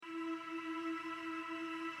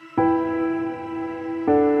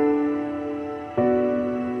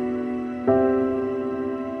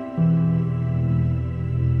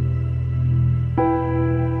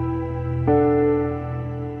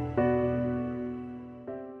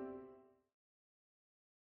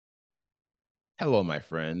Hello, my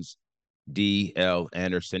friends. D.L.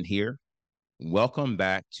 Anderson here. Welcome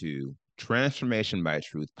back to Transformation by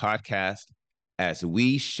Truth podcast as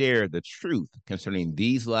we share the truth concerning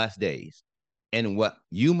these last days and what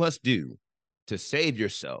you must do to save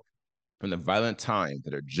yourself from the violent times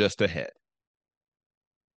that are just ahead.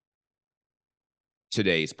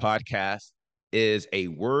 Today's podcast is a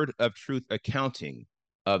word of truth accounting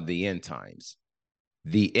of the end times.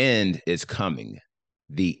 The end is coming.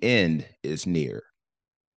 The end is near.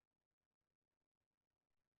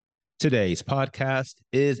 Today's podcast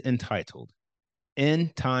is entitled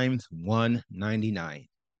End Times 199,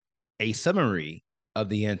 a summary of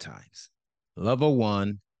the end times, Level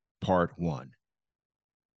 1, Part 1.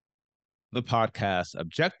 The podcast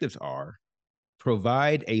objectives are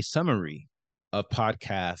provide a summary of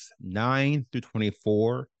podcasts 9 through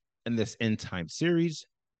 24 in this end time series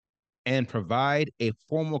and provide a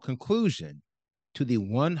formal conclusion to the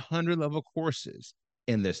 100 level courses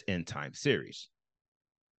in this end time series.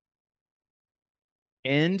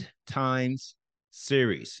 End Times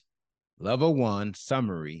Series, Level 1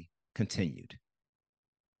 Summary Continued.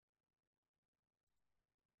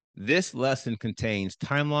 This lesson contains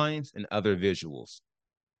timelines and other visuals.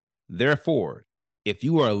 Therefore, if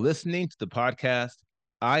you are listening to the podcast,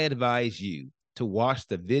 I advise you to watch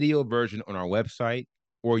the video version on our website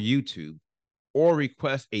or YouTube, or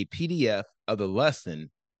request a PDF of the lesson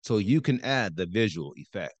so you can add the visual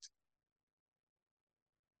effect.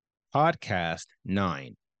 Podcast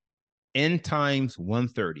 9, End Times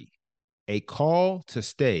 130, a call to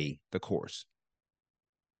stay the course.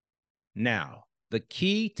 Now, the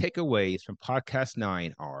key takeaways from podcast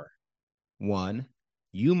 9 are 1,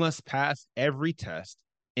 you must pass every test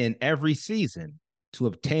in every season to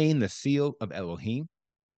obtain the seal of Elohim.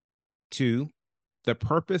 2, the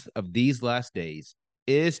purpose of these last days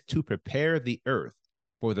is to prepare the earth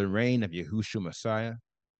for the reign of Yahushua Messiah.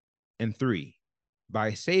 And 3,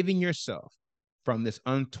 by saving yourself from this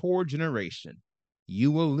untoward generation,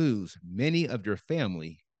 you will lose many of your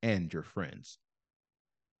family and your friends.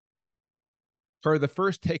 For the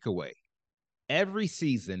first takeaway, every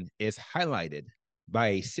season is highlighted by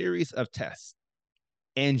a series of tests,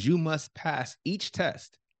 and you must pass each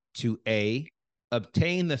test to A,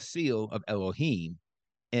 obtain the seal of Elohim,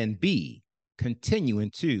 and B, continue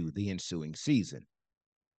into the ensuing season.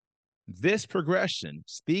 This progression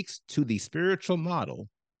speaks to the spiritual model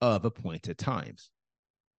of appointed times.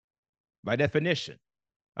 By definition,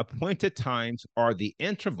 appointed times are the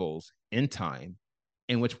intervals in time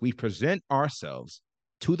in which we present ourselves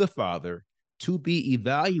to the Father to be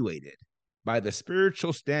evaluated by the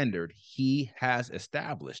spiritual standard he has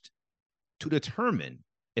established to determine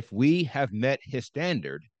if we have met his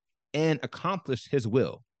standard and accomplished his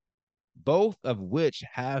will, both of which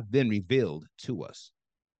have been revealed to us.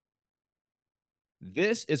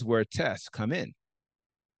 This is where tests come in.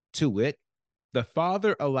 To wit, the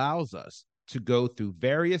Father allows us to go through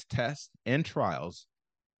various tests and trials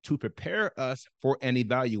to prepare us for an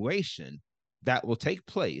evaluation that will take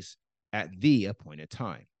place at the appointed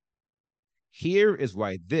time. Here is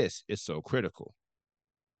why this is so critical.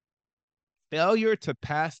 Failure to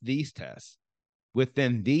pass these tests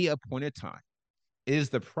within the appointed time is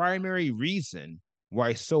the primary reason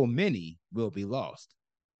why so many will be lost.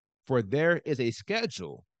 For there is a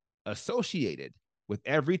schedule associated with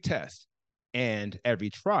every test and every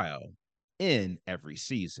trial in every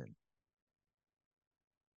season.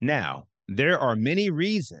 Now, there are many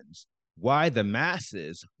reasons why the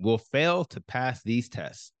masses will fail to pass these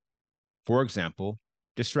tests. For example,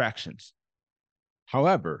 distractions.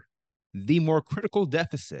 However, the more critical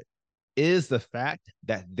deficit is the fact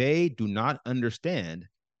that they do not understand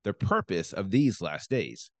the purpose of these last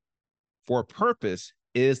days. For purpose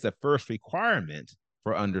is the first requirement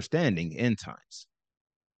for understanding end times.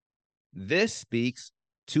 This speaks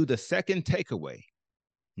to the second takeaway,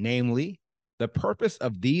 namely, the purpose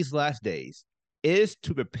of these last days is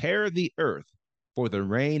to prepare the earth for the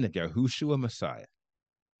reign of Yahushua Messiah.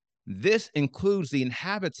 This includes the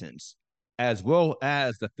inhabitants as well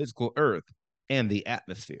as the physical earth and the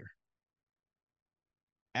atmosphere.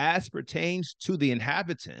 As pertains to the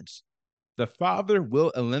inhabitants, the Father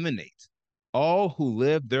will eliminate all who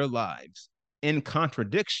live their lives in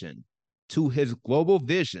contradiction to his global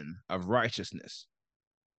vision of righteousness.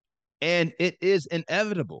 And it is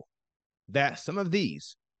inevitable that some of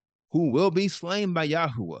these who will be slain by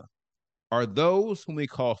Yahuwah are those whom we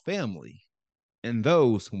call family and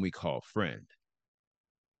those whom we call friend.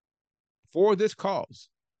 For this cause,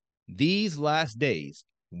 these last days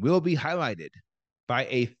will be highlighted by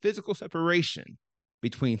a physical separation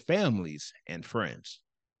between families and friends.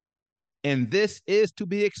 And this is to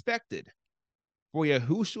be expected For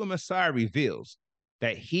Yahushua Messiah reveals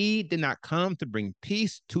that he did not come to bring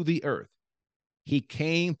peace to the earth. He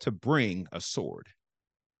came to bring a sword.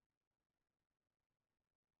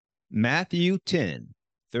 Matthew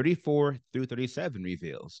 10:34-37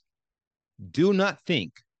 reveals, do not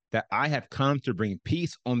think that I have come to bring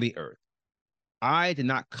peace on the earth. I did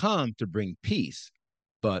not come to bring peace,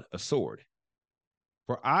 but a sword.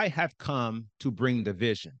 For I have come to bring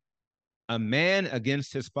division, a man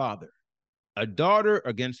against his father, a daughter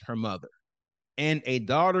against her mother, and a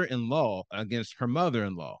daughter-in-law against her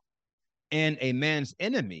mother-in-law. And a man's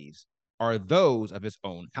enemies are those of his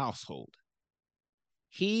own household.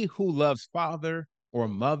 He who loves father or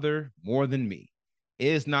mother more than me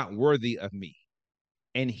is not worthy of me.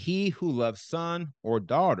 And he who loves son or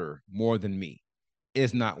daughter more than me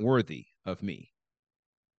is not worthy of me.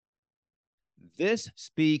 This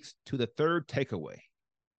speaks to the third takeaway.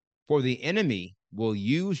 For the enemy will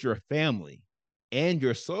use your family and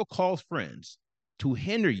your so-called friends to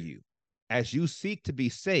hinder you as you seek to be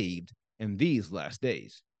saved in these last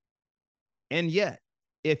days. And yet,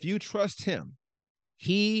 if you trust him,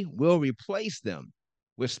 he will replace them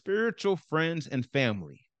with spiritual friends and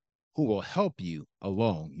family who will help you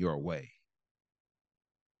along your way.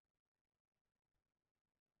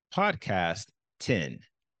 Podcast 10,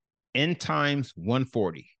 End Times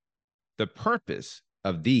 140, The Purpose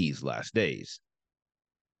of These Last Days.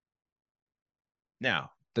 Now,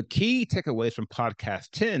 the key takeaways from podcast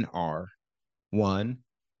 10 are: 1,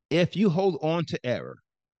 if you hold on to error,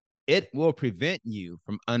 it will prevent you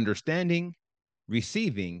from understanding,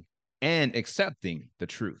 receiving, and accepting the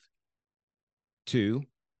truth. 2,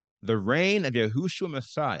 the reign of Yahushua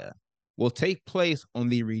Messiah will take place on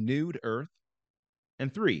the renewed earth.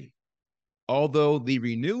 And 3, although the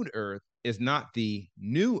renewed earth is not the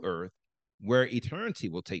new earth where eternity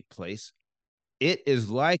will take place, it is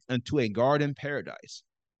like unto a garden paradise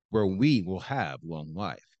where we will have long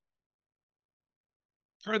life.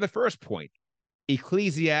 For the first point,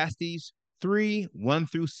 Ecclesiastes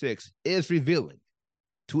 3:1-6 is revealing.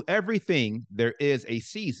 To everything there is a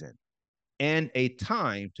season and a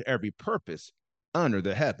time to every purpose under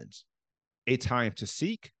the heavens, a time to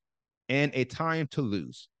seek and a time to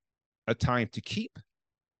lose, a time to keep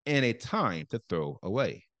and a time to throw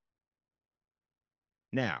away.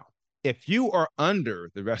 Now, if you are under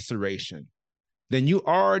the restoration, then you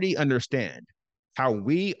already understand how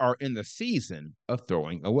we are in the season of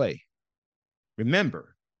throwing away.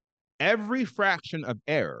 Remember, every fraction of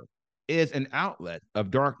error is an outlet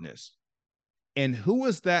of darkness. And who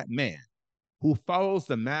is that man who follows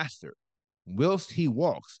the master whilst he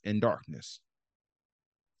walks in darkness?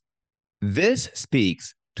 This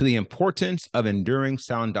speaks to the importance of enduring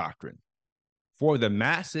sound doctrine, for the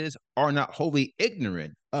masses are not wholly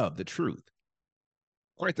ignorant of the truth.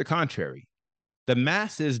 Quite the contrary, the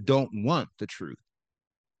masses don't want the truth.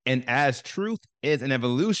 And as truth is an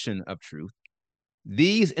evolution of truth,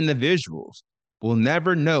 these individuals will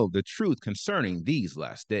never know the truth concerning these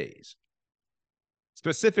last days.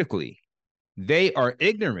 Specifically, they are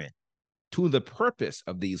ignorant to the purpose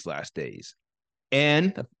of these last days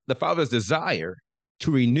and the Father's desire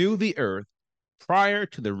to renew the earth prior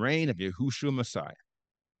to the reign of Yahushua Messiah.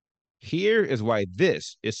 Here is why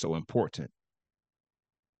this is so important.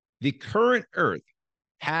 The current earth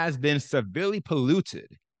has been severely polluted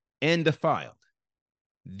and defiled.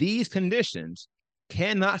 These conditions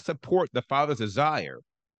cannot support the Father's desire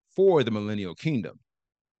for the millennial kingdom.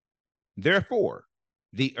 Therefore,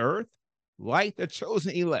 the earth, like the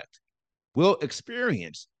chosen elect, will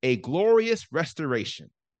experience a glorious restoration,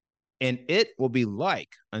 and it will be like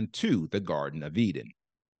unto the Garden of Eden.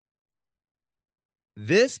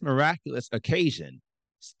 This miraculous occasion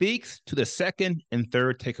speaks to the second and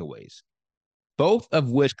third takeaways, both of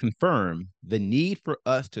which confirm the need for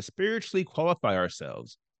us to spiritually qualify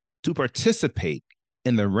ourselves to participate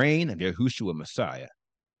in the reign of Yahushua Messiah.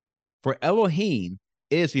 For Elohim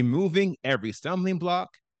is removing every stumbling block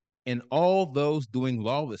and all those doing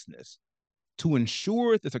lawlessness to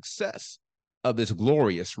ensure the success of this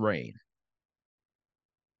glorious reign.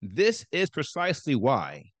 This is precisely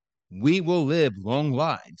why we will live long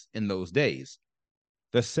lives in those days,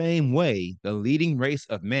 the same way the leading race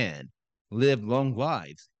of man lived long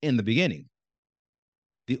lives in the beginning.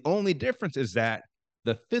 The only difference is that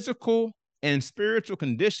the physical and spiritual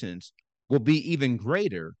conditions will be even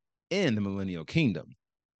greater in the millennial kingdom.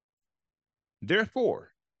 Therefore,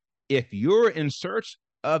 if you're in search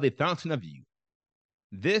of a fountain of youth,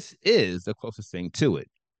 this is the closest thing to it.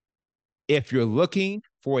 If you're looking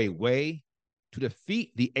for a way to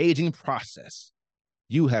defeat the aging process,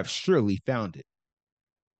 you have surely found it.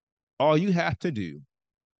 All you have to do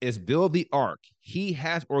is build the ark he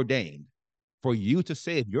has ordained for you to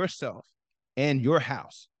save yourself and your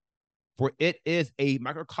house, for it is a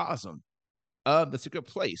microcosm of the secret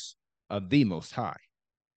place of the Most High.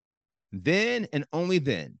 Then and only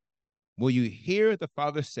then will you hear the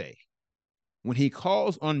Father say, when he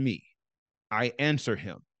calls on me, I answer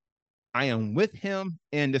him. I am with him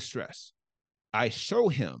in distress. I show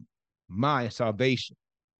him my salvation,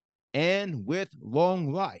 and with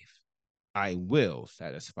long life I will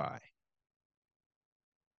satisfy.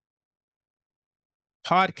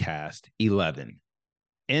 Podcast 11,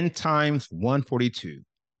 End Times 142,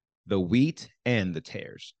 The Wheat and the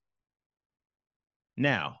Tares.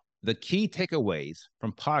 Now, the key takeaways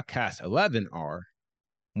from podcast 11 are: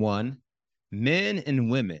 1. Men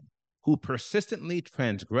and women who persistently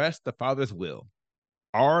transgress the Father's will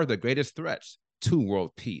are the greatest threats to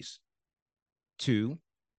world peace. 2.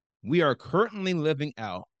 We are currently living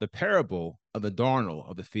out the parable of the darnel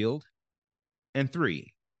of the field. And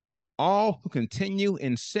 3. All who continue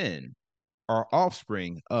in sin are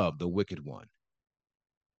offspring of the wicked one.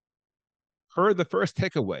 Per the first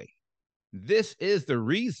takeaway, this is the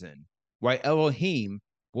reason why Elohim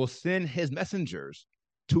will send his messengers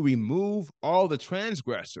to remove all the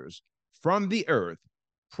transgressors from the earth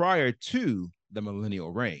prior to the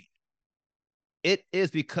millennial reign. It is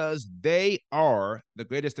because they are the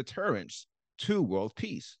greatest deterrents to world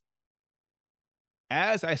peace.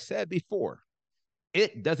 As I said before,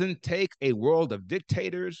 it doesn't take a world of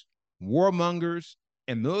dictators, warmongers,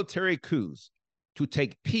 and military coups to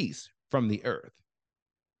take peace from the earth.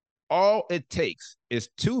 All it takes is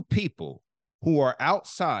two people who are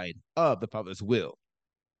outside of the Father's will.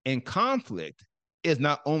 And conflict is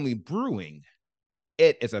not only brewing,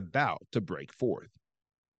 it is about to break forth.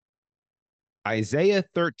 Isaiah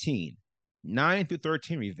 13, 9 through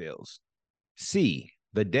 13 reveals, see,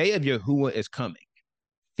 the day of Yahuwah is coming,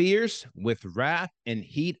 fierce with wrath and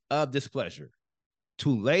heat of displeasure,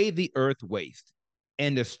 to lay the earth waste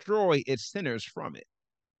and destroy its sinners from it.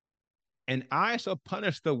 And I shall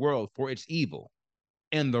punish the world for its evil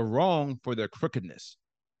and the wrong for their crookedness,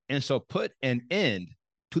 and shall put an end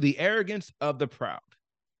to the arrogance of the proud,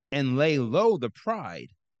 and lay low the pride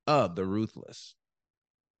of the ruthless.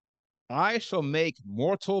 I shall make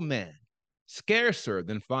mortal man scarcer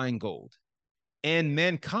than fine gold, and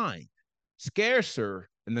mankind scarcer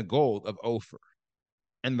than the gold of Ophir,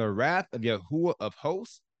 and the wrath of Yahuwah of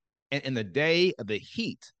hosts, and in the day of the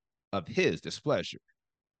heat of his displeasure.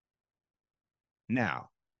 Now,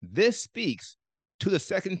 this speaks to the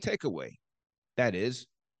second takeaway. That is,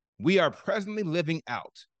 we are presently living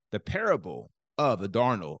out the parable of the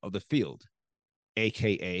darnel of the field,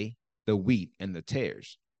 aka the wheat and the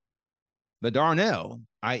tares. The darnel,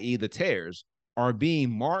 i.e., the tares, are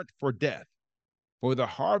being marked for death, for the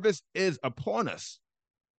harvest is upon us.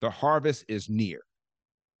 The harvest is near.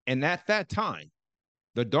 And at that time,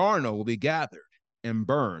 the darnel will be gathered and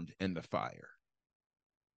burned in the fire.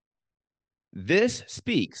 This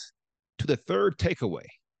speaks to the third takeaway.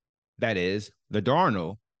 That is, the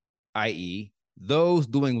darnel, i.e., those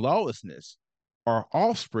doing lawlessness, are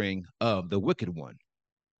offspring of the wicked one.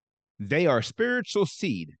 They are spiritual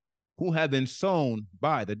seed who have been sown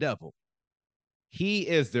by the devil. He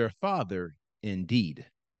is their father indeed.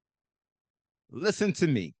 Listen to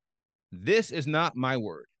me. This is not my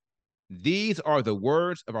word. These are the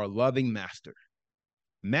words of our loving master.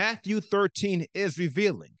 Matthew 13 is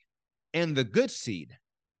revealing, and the good seed,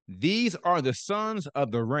 these are the sons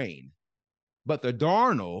of the rain, but the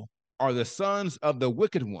darnel are the sons of the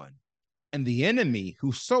wicked one, and the enemy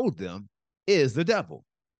who sowed them is the devil.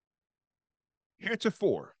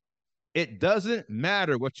 Heretofore, it doesn't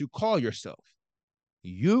matter what you call yourself.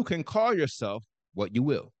 You can call yourself what you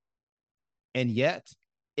will. And yet,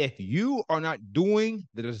 if you are not doing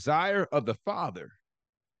the desire of the Father,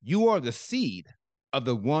 you are the seed of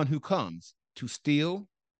the one who comes to steal,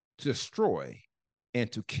 to destroy,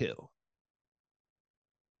 and to kill.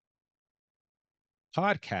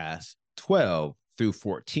 Podcast 12 through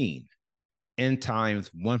 14, End Times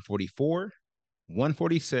 144,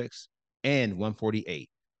 146, and 148.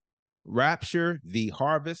 Rapture the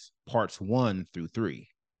Harvest, parts 1 through 3.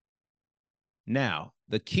 Now,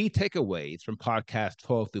 the key takeaways from podcast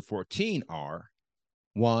 12 through 14 are: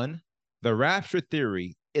 1. The rapture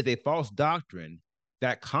theory is a false doctrine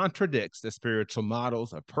that contradicts the spiritual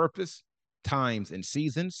models of purpose, times, and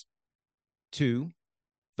seasons. 2.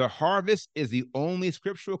 The harvest is the only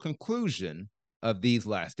scriptural conclusion of these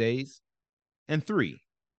last days. And 3.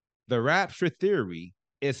 The rapture theory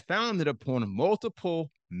is founded upon multiple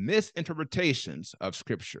misinterpretations of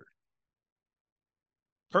Scripture.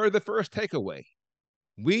 Per the first takeaway,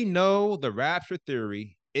 we know the rapture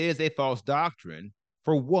theory is a false doctrine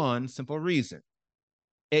for one simple reason: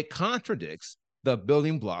 it contradicts the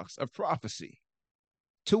building blocks of prophecy.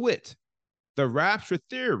 To wit, the rapture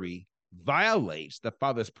theory violates the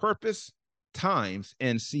Father's purpose, times,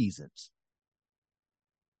 and seasons.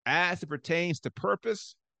 As it pertains to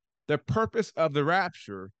purpose, the purpose of the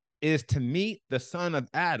rapture is to meet the son of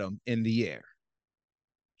Adam in the air.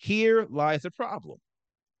 Here lies the problem.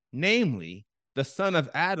 Namely, the son of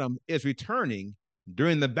Adam is returning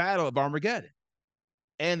during the battle of Armageddon.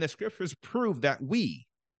 And the scriptures prove that we,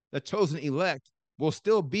 the chosen elect, will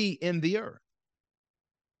still be in the earth.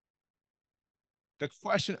 The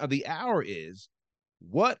question of the hour is,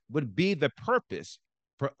 what would be the purpose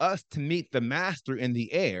for us to meet the master in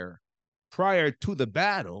the air prior to the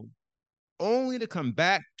battle, only to come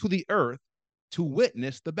back to the earth to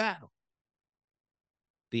witness the battle?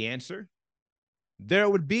 The answer: there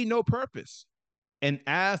would be no purpose. And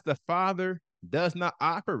as the Father does not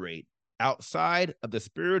operate outside of the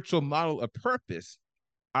spiritual model of purpose,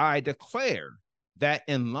 I declare that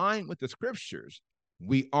in line with the scriptures,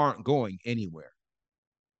 we aren't going anywhere.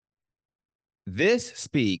 This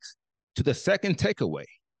speaks to the second takeaway.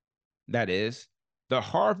 That is, the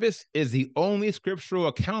harvest is the only scriptural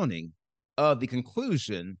accounting of the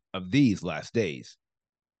conclusion of these last days.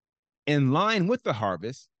 In line with the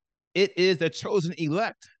harvest, it is the chosen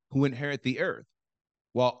elect who inherit the earth,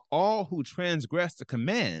 while all who transgress the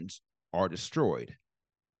commands are destroyed.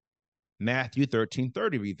 Matthew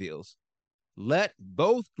 13:30 reveals, let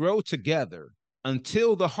both grow together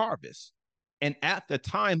until the harvest, and at the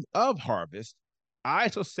time of harvest, I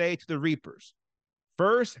shall say to the reapers,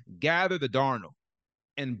 first gather the darnel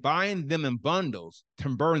and bind them in bundles to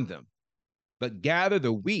burn them, but gather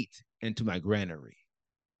the wheat into my granary.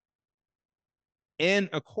 In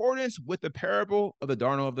accordance with the parable of the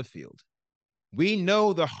darnel of the field, we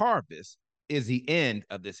know the harvest is the end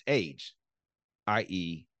of this age,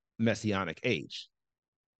 i.e., Messianic age.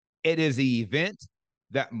 It is the event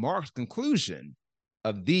that marks conclusion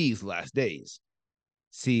of these last days.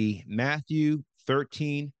 See Matthew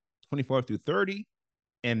 13:24 through 30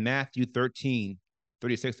 and Matthew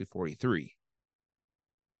 13:36 through 43.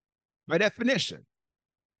 By definition,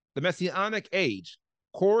 the Messianic age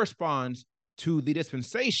corresponds to the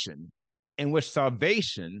dispensation in which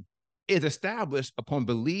salvation is established upon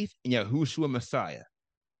belief in Yahushua Messiah,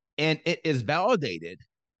 and it is validated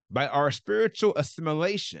by our spiritual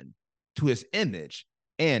assimilation to his image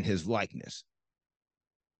and his likeness.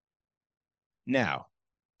 Now,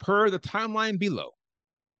 per the timeline below,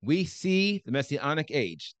 we see the Messianic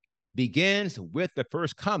age begins with the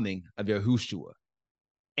first coming of Yahushua,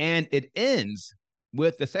 and it ends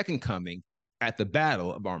with the second coming at the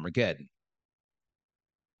Battle of Armageddon.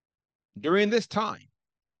 During this time,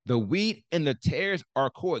 the wheat and the tares are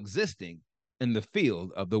coexisting in the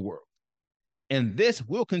field of the world, and this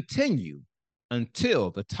will continue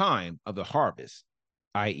until the time of the harvest,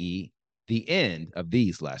 i.e., the end of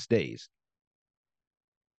these last days.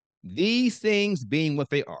 These things being what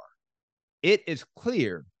they are, it is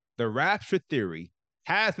clear the rapture theory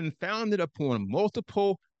has been founded upon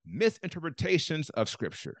multiple misinterpretations of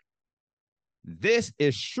Scripture. This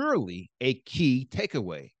is surely a key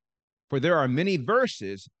takeaway, for there are many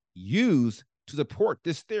verses used to support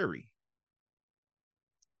this theory.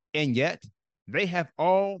 And yet, they have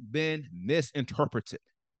all been misinterpreted.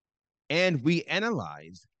 And we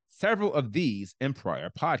analyzed several of these in prior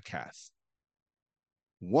podcasts.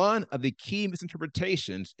 One of the key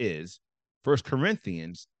misinterpretations is 1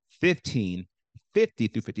 Corinthians 15:50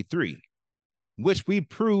 through 53, which we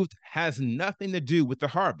proved has nothing to do with the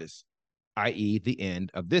harvest, i.e., the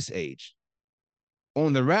end of this age.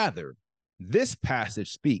 On the rather, this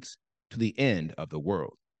passage speaks to the end of the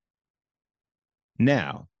world.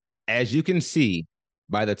 Now, as you can see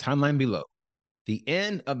by the timeline below, the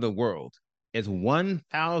end of the world is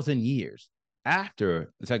 1,000 years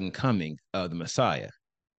after the second coming of the Messiah,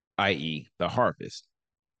 i.e., the harvest.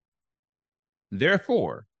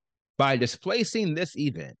 Therefore, by displacing this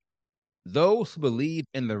event, those who believe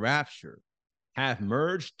in the rapture have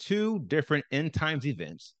merged two different end times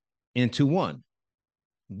events into one,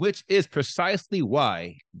 which is precisely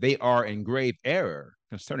why they are in grave error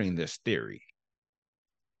concerning this theory.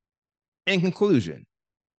 In conclusion,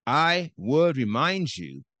 I would remind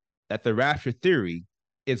you that the rapture theory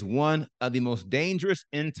is one of the most dangerous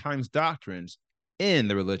end times doctrines in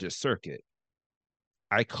the religious circuit.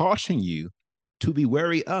 I caution you to be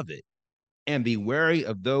wary of it and be wary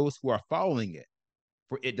of those who are following it,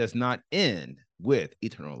 for it does not end with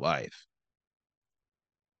eternal life.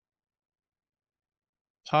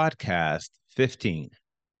 Podcast 15,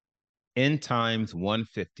 End Times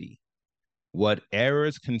 150, What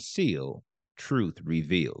errors conceal, truth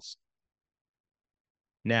reveals.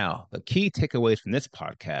 Now, the key takeaways from this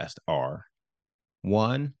podcast are: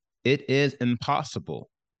 one, it is impossible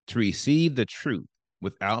to receive the truth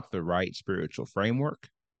without the right spiritual framework.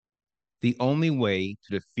 The only way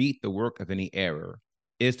to defeat the work of any error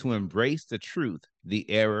is to embrace the truth the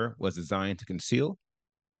error was designed to conceal.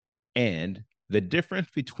 And the difference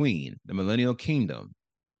between the millennial kingdom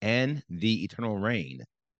and the eternal reign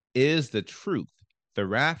is the truth the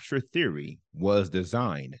rapture theory was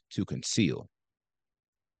designed to conceal.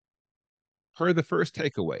 Per the first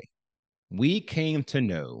takeaway, we came to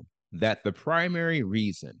know that the primary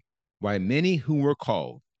reason why many who were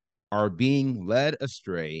called are being led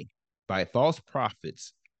astray by false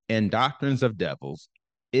prophets and doctrines of devils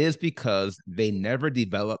is because they never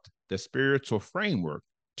developed the spiritual framework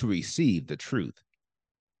to receive the truth.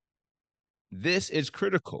 This is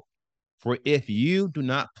critical, for if you do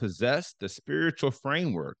not possess the spiritual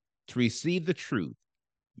framework to receive the truth,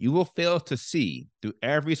 you will fail to see through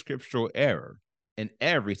every scriptural error and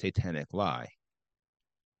every satanic lie.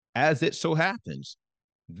 As it so happens,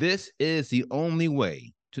 this is the only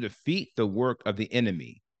way to defeat the work of the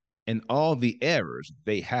enemy and all the errors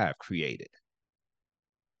they have created.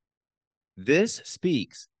 This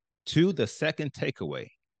speaks to the second takeaway.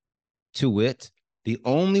 To wit, the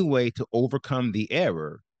only way to overcome the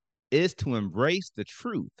error is to embrace the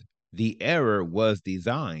truth the error was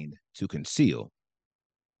designed to conceal.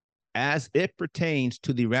 As it pertains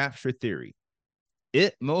to the rapture theory,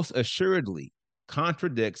 it most assuredly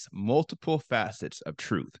contradicts multiple facets of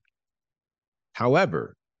truth.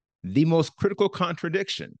 However, the most critical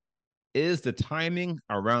contradiction is the timing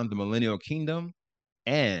around the millennial kingdom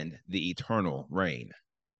and the eternal reign.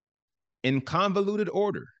 In convoluted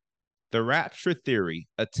order, the rapture theory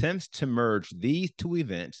attempts to merge these two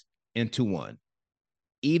events into one,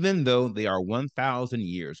 even though they are 1,000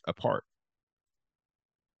 years apart.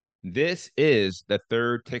 This is the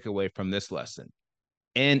third takeaway from this lesson,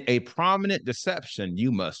 and a prominent deception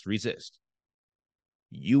you must resist.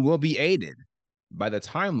 You will be aided by the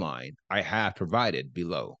timeline I have provided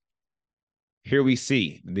below. Here we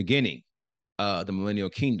see the beginning of the millennial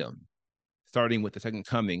kingdom, starting with the second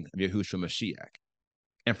coming of Yahushua Mashiach.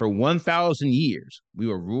 And for 1,000 years, we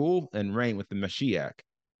will rule and reign with the Mashiach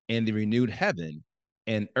in the renewed heaven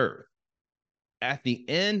and earth. At the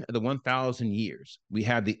end of the 1,000 years, we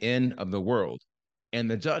have the end of the world and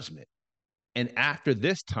the judgment. And after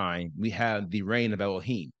this time, we have the reign of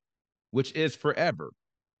Elohim, which is forever.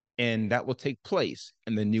 And that will take place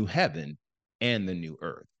in the new heaven and the new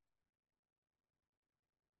earth.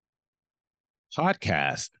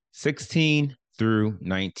 Podcast 16 through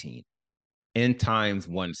 19. End times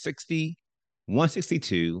 160,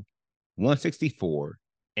 162, 164,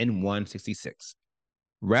 and 166.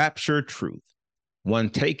 Rapture Truth. One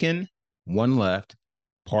taken, one left,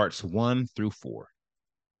 parts 1 through 4.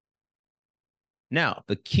 Now,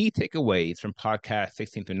 the key takeaways from podcast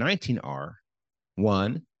 16 through 19 are: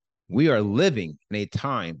 1, we are living in a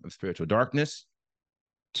time of spiritual darkness.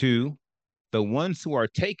 2, the ones who are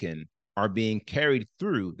taken are being carried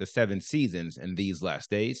through the 7 seasons in these last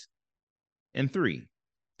days. And 3,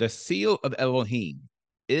 the seal of Elohim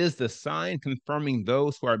is the sign confirming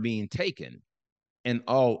those who are being taken, and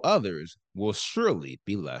all others will surely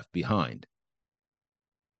be left behind.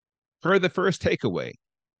 Per the first takeaway,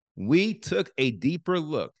 we took a deeper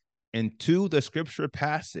look into the scripture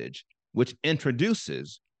passage which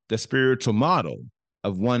introduces the spiritual model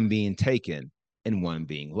of one being taken and one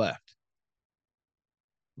being left.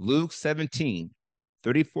 Luke 17,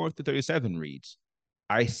 34 to 37 reads,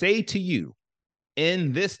 I say to you,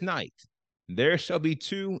 in this night there shall be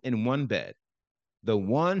 2 in one bed. The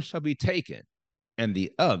one shall be taken, and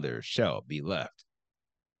the other shall be left.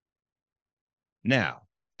 Now,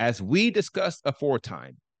 as we discussed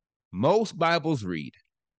aforetime, most Bibles read,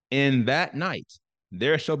 in that night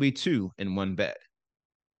there shall be 2 in one bed.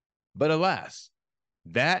 But alas,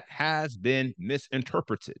 that has been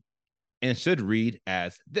misinterpreted and should read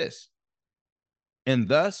as this. And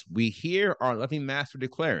thus we hear our loving Master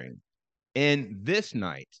declaring, in this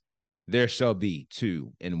night there shall be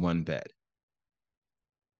 2 in one bed.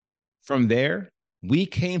 From there, we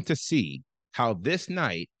came to see how this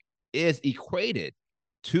night is equated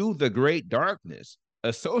to the great darkness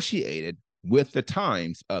associated with the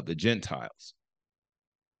times of the Gentiles.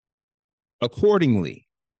 Accordingly,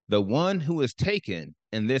 the one who is taken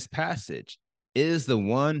in this passage is the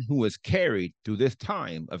one who is carried through this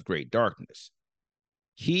time of great darkness.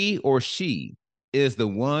 He or she is the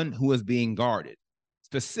one who is being guarded,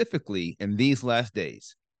 specifically in these last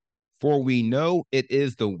days. For we know it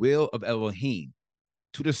is the will of Elohim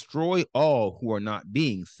to destroy all who are not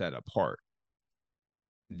being set apart.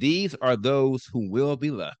 These are those who will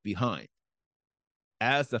be left behind.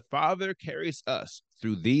 As the Father carries us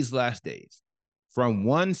through these last days, from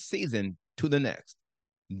one season to the next,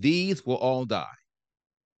 these will all die,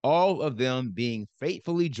 all of them being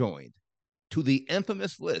faithfully joined to the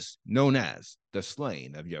infamous list known as the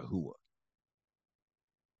slain of Yahuwah.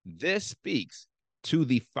 This speaks to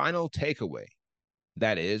the final takeaway,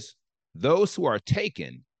 that is, those who are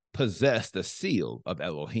taken possess the seal of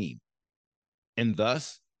Elohim. And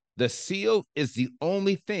thus, the seal is the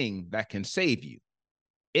only thing that can save you.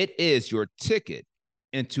 It is your ticket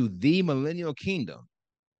into the millennial kingdom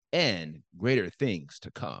and greater things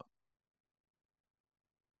to come.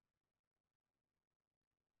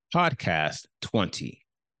 Podcast 20,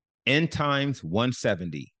 End Times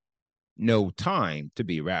 170, No Time to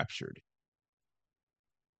be Raptured.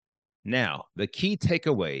 Now, the key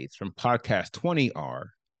takeaways from podcast 20 are: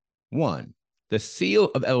 1. The seal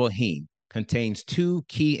of Elohim contains two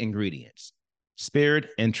key ingredients, spirit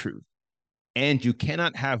and truth, and you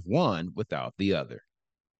cannot have one without the other.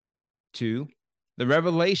 2. The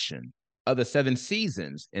revelation of the 7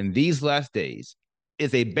 seasons in these last days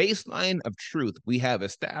is a baseline of truth we have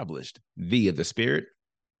established via the Spirit.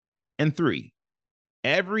 And 3.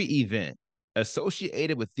 Every event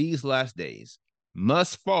associated with these last days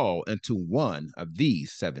must fall into one of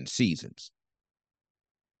these 7 seasons.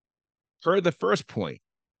 Per the first point,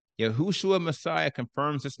 Yahushua Messiah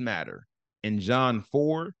confirms this matter in John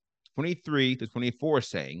 4:23-24,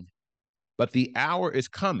 saying, "But the hour is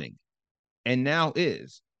coming, and now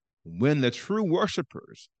is, when the true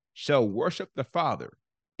worshipers shall worship the Father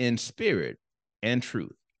in spirit and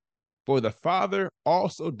truth. For the Father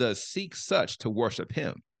also does seek such to worship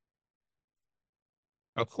him."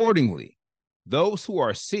 Accordingly, those who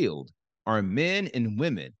are sealed are men and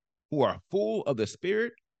women who are full of the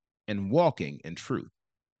Spirit and walking in truth.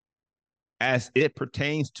 As it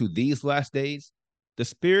pertains to these last days, the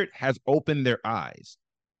Spirit has opened their eyes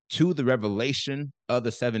to the revelation of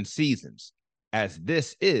the 7 seasons, as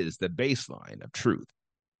this is the baseline of truth.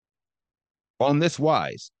 On this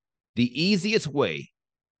wise, the easiest way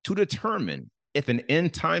to determine if an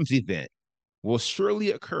end times event will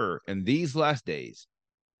surely occur in these last days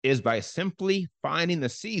is by simply finding the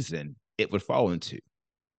season it would fall into.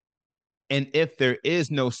 And if there is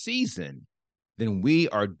no season, then we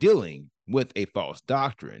are dealing with a false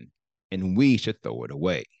doctrine and we should throw it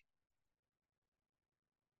away.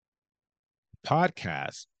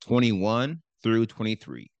 Podcasts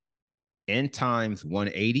 21-23, End Times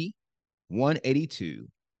 180, 182,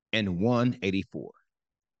 and 184.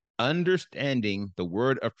 Understanding the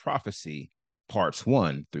Word of Prophecy, Parts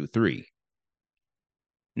 1-3.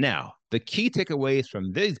 Now, the key takeaways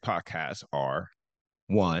from these podcasts are: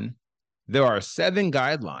 1. There are 7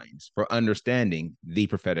 guidelines for understanding the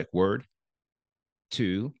prophetic word.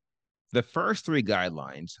 2. The first 3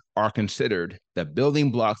 guidelines are considered the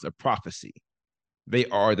building blocks of prophecy. They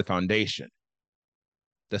are the foundation.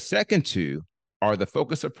 The second 2 are the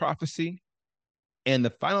focus of prophecy, and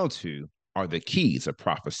the final 2 are the keys of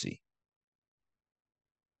prophecy.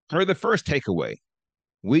 For the first takeaway,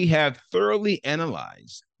 we have thoroughly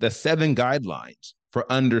analyzed the 7 guidelines for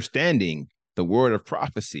understanding the word of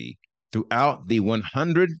prophecy throughout the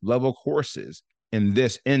 100 level courses in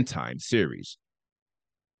this end time series.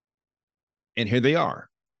 And here they are.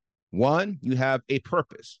 1, you have a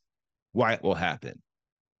purpose, why it will happen.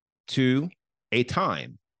 2, a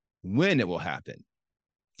time, when it will happen.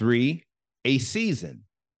 3, a season,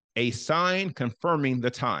 a sign confirming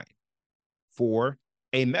the time. 4,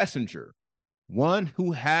 a messenger, one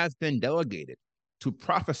who has been delegated to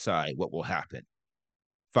prophesy what will happen.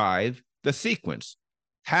 5, the sequence,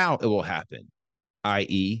 how it will happen,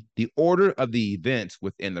 i.e., the order of the events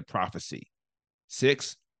within the prophecy.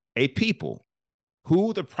 6, a people,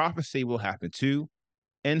 who the prophecy will happen to.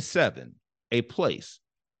 And 7, a place,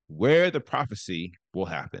 where the prophecy will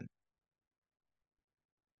happen.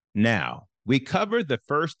 Now, we covered the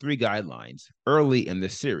first 3 guidelines early in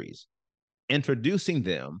this series, introducing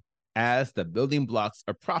them as the building blocks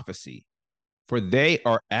of prophecy, for they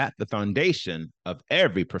are at the foundation of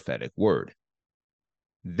every prophetic word.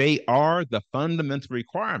 They are the fundamental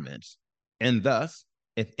requirements, and thus,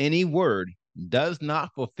 if any word does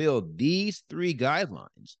not fulfill these 3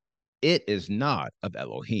 guidelines, it is not of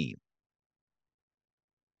Elohim.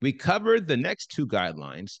 We covered the next 2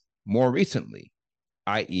 guidelines more recently,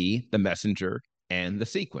 i.e., the messenger and the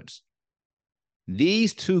sequence.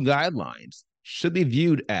 These 2 guidelines should be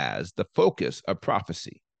viewed as the focus of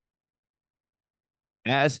prophecy.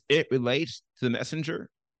 As it relates to the messenger,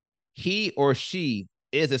 he or she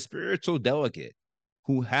is a spiritual delegate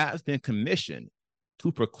who has been commissioned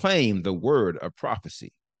to proclaim the word of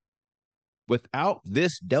prophecy. Without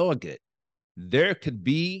this delegate, there could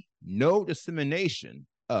be no dissemination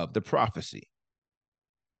of the prophecy.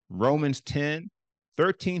 Romans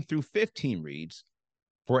 10:13 through 15 reads,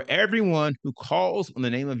 "For everyone who calls on the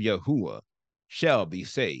name of Yahuwah shall be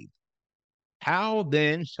saved. How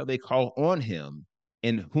then shall they call on him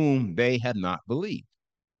in whom they have not believed?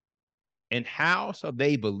 And how shall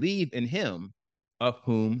they believe in him of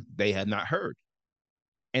whom they had not heard?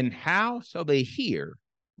 And how shall they hear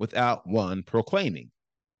without one proclaiming?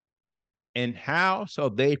 And how shall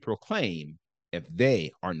they proclaim if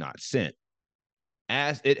they are not sent?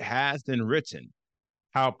 As it has been written,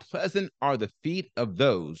 how pleasant are the feet of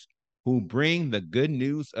those who bring the good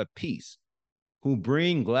news of peace, who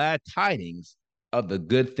bring glad tidings of the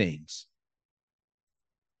good things."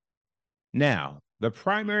 Now, the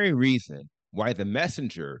primary reason why the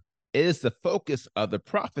messenger is the focus of the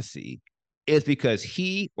prophecy is because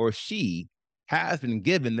he or she has been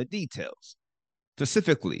given the details.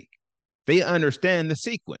 Specifically, they understand the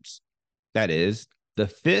sequence, that is, the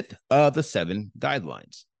fifth of the 7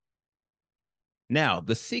 guidelines. Now,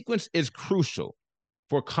 the sequence is crucial,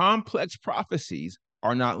 for complex prophecies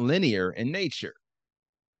are not linear in nature.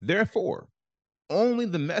 Therefore, only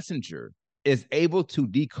the messenger is able to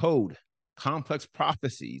decode complex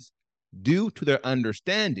prophecies due to their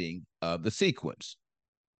understanding of the sequence.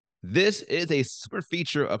 This is a super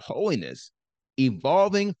feature of holiness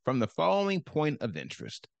evolving from the following point of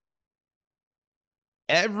interest.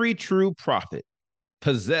 Every true prophet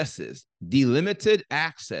possesses delimited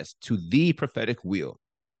access to the prophetic wheel.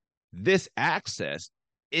 This access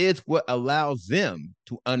is what allows them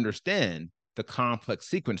to understand the complex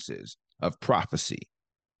sequences of prophecy.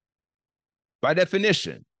 By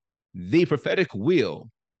definition, the prophetic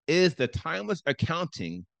wheel is the timeless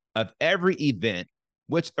accounting of every event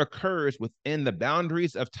which occurs within the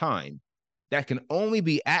boundaries of time that can only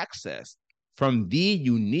be accessed from the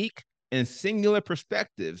unique and singular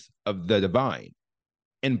perspectives of the divine,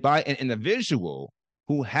 and by an individual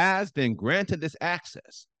who has been granted this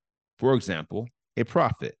access, for example, a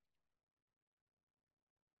prophet.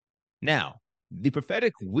 Now, the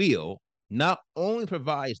prophetic wheel not only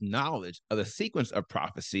provides knowledge of the sequence of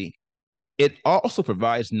prophecy, it also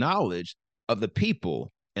provides knowledge of the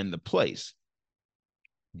people and the place.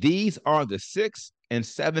 These are the 6th and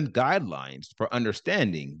 7th guidelines for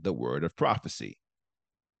understanding the word of prophecy.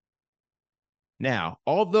 Now,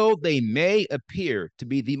 although they may appear to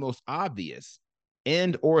be the most obvious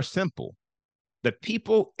and or simple, the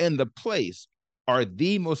people and the place are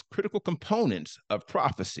the most critical components of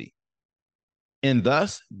prophecy. And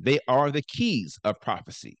thus, they are the keys of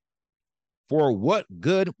prophecy. For what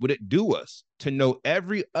good would it do us to know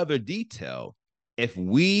every other detail if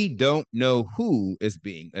we don't know who is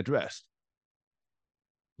being addressed?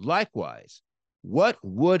 Likewise, what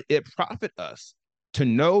would it profit us to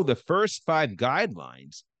know the first 5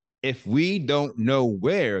 guidelines if we don't know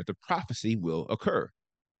where the prophecy will occur?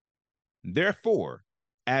 Therefore,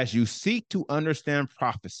 as you seek to understand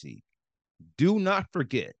prophecy, do not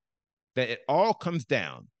forget that it all comes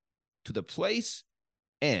down to the place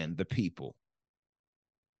and the people.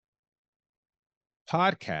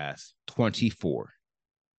 Podcast 24,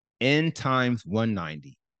 End Times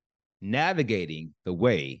 190, Navigating the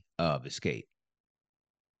Way of Escape.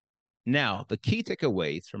 Now, the key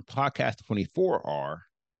takeaways from podcast 24 are: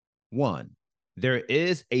 1, there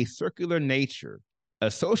is a circular nature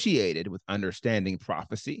associated with understanding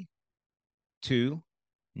prophecy. 2,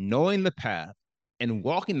 knowing the path and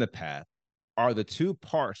walking the path are the 2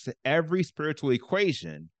 parts to every spiritual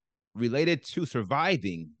equation related to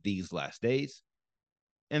surviving these last days.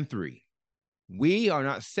 And 3, we are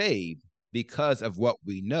not saved because of what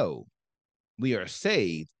we know. We are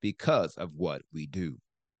saved because of what we do.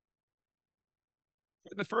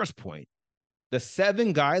 For the first point, the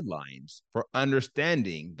 7 guidelines for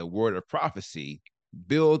understanding the word of prophecy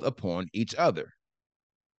build upon each other.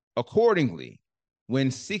 Accordingly, when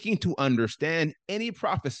seeking to understand any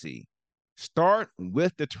prophecy, start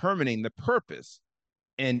with determining the purpose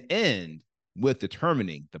and end with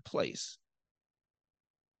determining the place.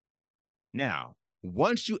 Now,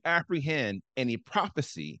 once you apprehend any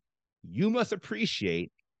prophecy, you must appreciate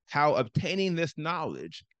how obtaining this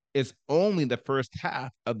knowledge is only the first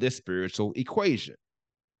half of this spiritual equation.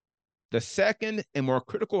 The second and more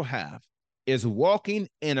critical half is walking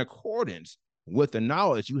in accordance with the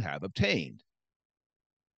knowledge you have obtained.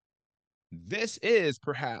 This is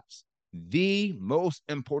perhaps the most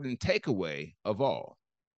important takeaway of all.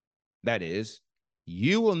 That is,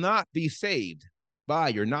 you will not be saved by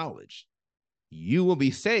your knowledge. You will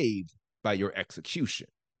be saved by your execution.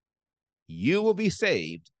 You will be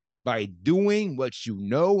saved by doing what you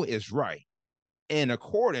know is right in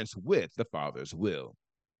accordance with the Father's will.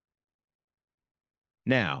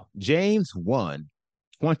 Now, James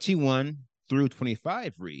 1:21 through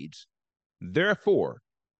 25 reads, "Therefore,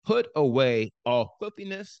 put away all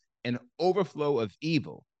filthiness and overflow of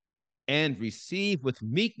evil, and receive with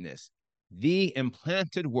meekness the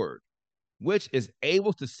implanted word, which is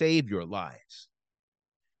able to save your lives.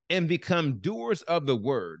 And become doers of the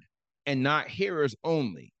word, and not hearers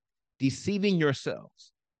only, deceiving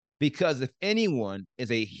yourselves. Because if anyone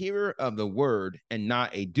is a hearer of the word and not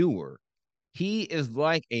a doer, he is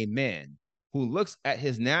like a man who looks at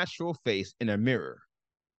his natural face in a mirror.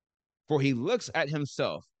 For he looks at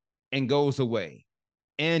himself and goes away,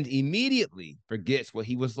 and immediately forgets what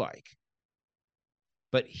he was like.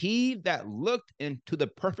 But he that looked into the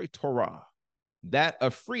perfect Torah, that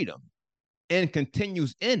of freedom, and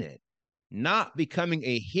continues in it, not becoming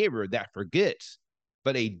a hearer that forgets,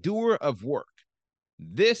 but a doer of work,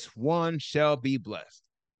 this one shall be blessed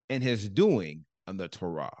in his doing of the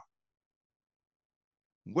Torah.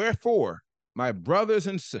 Wherefore, my brothers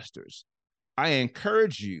and sisters, I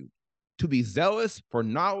encourage you to be zealous for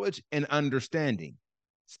knowledge and understanding,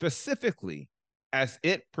 specifically as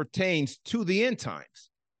it pertains to the end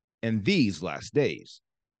times and these last days.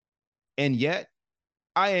 And yet,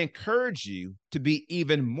 I encourage you to be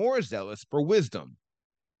even more zealous for wisdom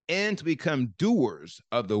and to become doers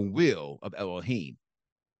of the will of Elohim,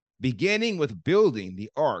 beginning with building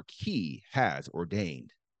the ark he has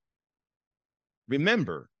ordained.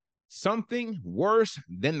 Remember, something worse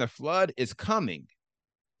than the flood is coming,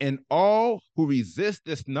 and all who resist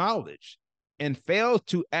this knowledge and fail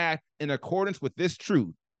to act in accordance with this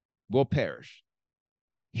truth will perish.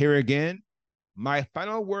 Here again, my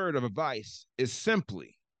final word of advice is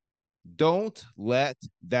simply, don't let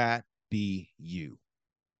that be you.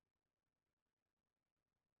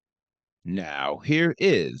 Now, here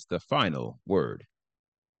is the final word.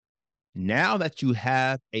 Now that you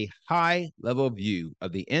have a high level view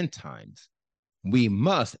of the end times, we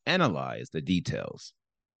must analyze the details.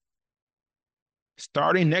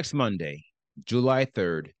 Starting next Monday, July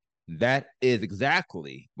 3rd, that is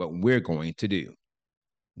exactly what we're going to do.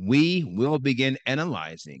 We will begin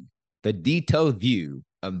analyzing the detailed view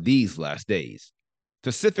of these last days,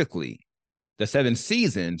 specifically the 7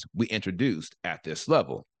 seasons we introduced at this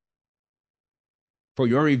level. For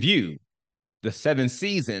your review, the 7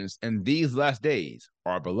 seasons in these last days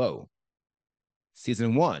are below.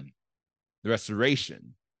 Season 1, the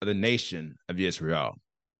restoration of the nation of Israel.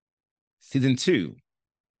 Season 2,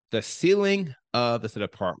 the sealing of the set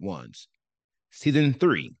apart ones. Season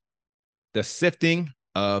 3, the sifting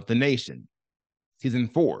of the nation. Season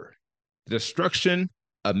 4, the destruction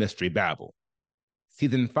of Mystery Babel.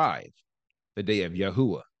 Season 5, the day of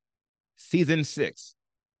Yahuwah. Season 6,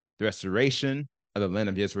 the restoration of the land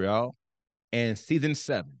of Israel. And season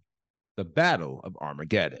 7, the battle of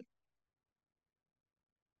Armageddon.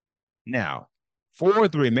 Now, for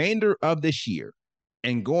the remainder of this year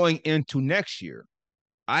and going into next year,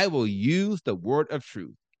 I will use the word of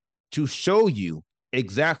truth to show you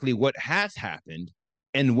exactly what has happened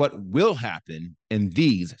and what will happen in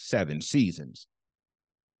these 7 seasons.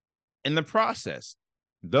 In the process,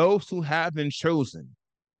 those who have been chosen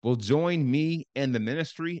will join me in the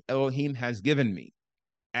ministry Elohim has given me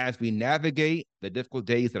as we navigate the difficult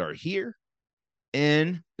days that are here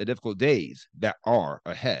and the difficult days that are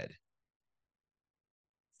ahead.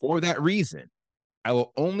 For that reason, I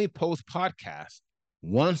will only post podcasts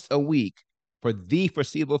once a week for the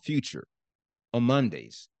foreseeable future on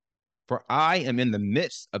Mondays, for I am in the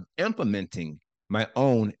midst of implementing my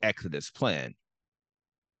own Exodus plan.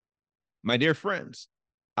 My dear friends,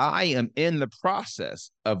 I am in the process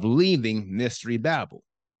of leaving Mystery Babel.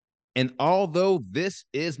 And although this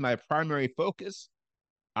is my primary focus,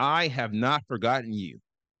 I have not forgotten you.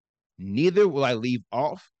 Neither will I leave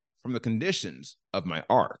off from the conditions of my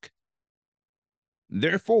ark.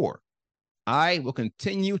 Therefore, I will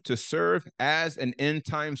continue to serve as an end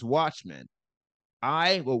times watchman.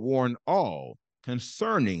 I will warn all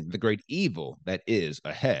concerning the great evil that is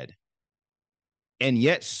ahead. And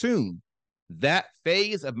yet soon, that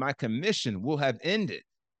phase of my commission will have ended,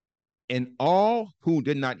 and all who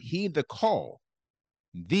did not heed the call,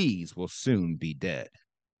 these will soon be dead.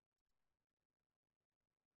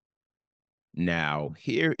 Now,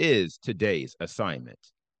 here is today's assignment.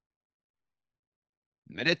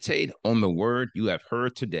 Meditate on the word you have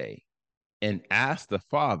heard today and ask the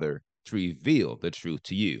Father to reveal the truth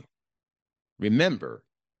to you. Remember,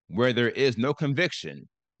 where there is no conviction,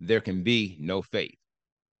 there can be no faith.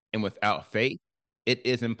 And without faith, it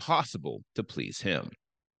is impossible to please him.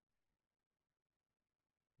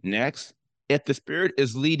 Next, if the Spirit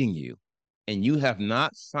is leading you and you have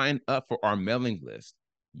not signed up for our mailing list,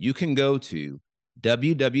 you can go to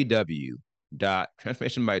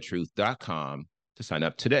www.transformationbytruth.com to sign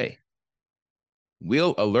up today.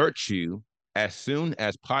 We'll alert you as soon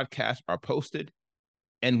as podcasts are posted,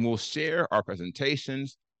 and we'll share our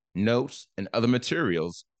presentations, notes, and other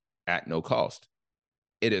materials at no cost.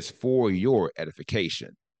 It is for your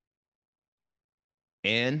edification.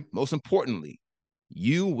 And most importantly,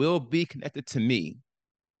 you will be connected to me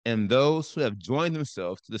and those who have joined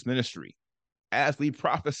themselves to this ministry as we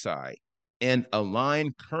prophesy and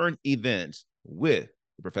align current events with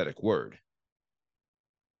the prophetic word.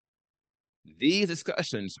 These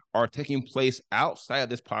discussions are taking place outside of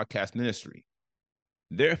this podcast ministry.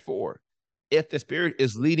 Therefore, if the Spirit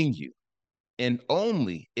is leading you, and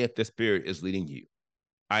only if the Spirit is leading you,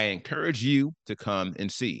 I encourage you to come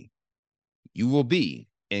and see. You will be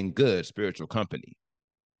in good spiritual company.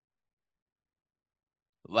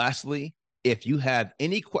 Lastly, if you have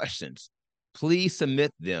any questions, please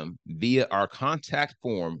submit them via our contact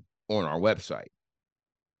form on our website.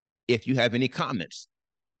 If you have any comments,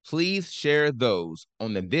 please share those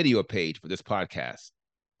on the video page for this podcast,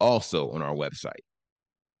 also on our website.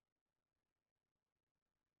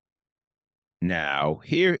 Now,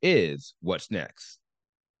 here is what's next.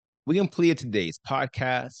 We completed today's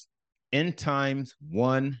podcast, End Times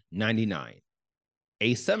 199,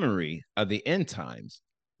 a summary of the End Times,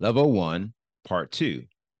 Level 1, Part 2.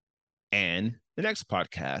 And the next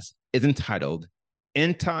podcast is entitled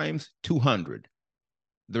End Times 200,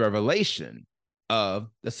 the revelation of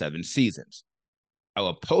the 7 seasons. I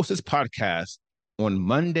will post this podcast on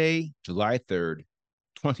Monday, July 3rd,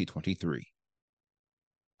 2023.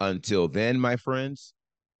 Until then, my friends,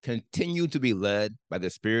 continue to be led by the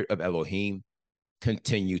Spirit of Elohim.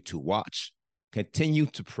 Continue to watch, continue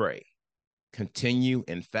to pray, continue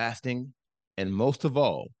in fasting, and most of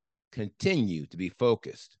all, continue to be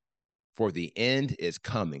focused, for the end is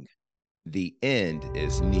coming. The end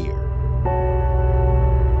is near.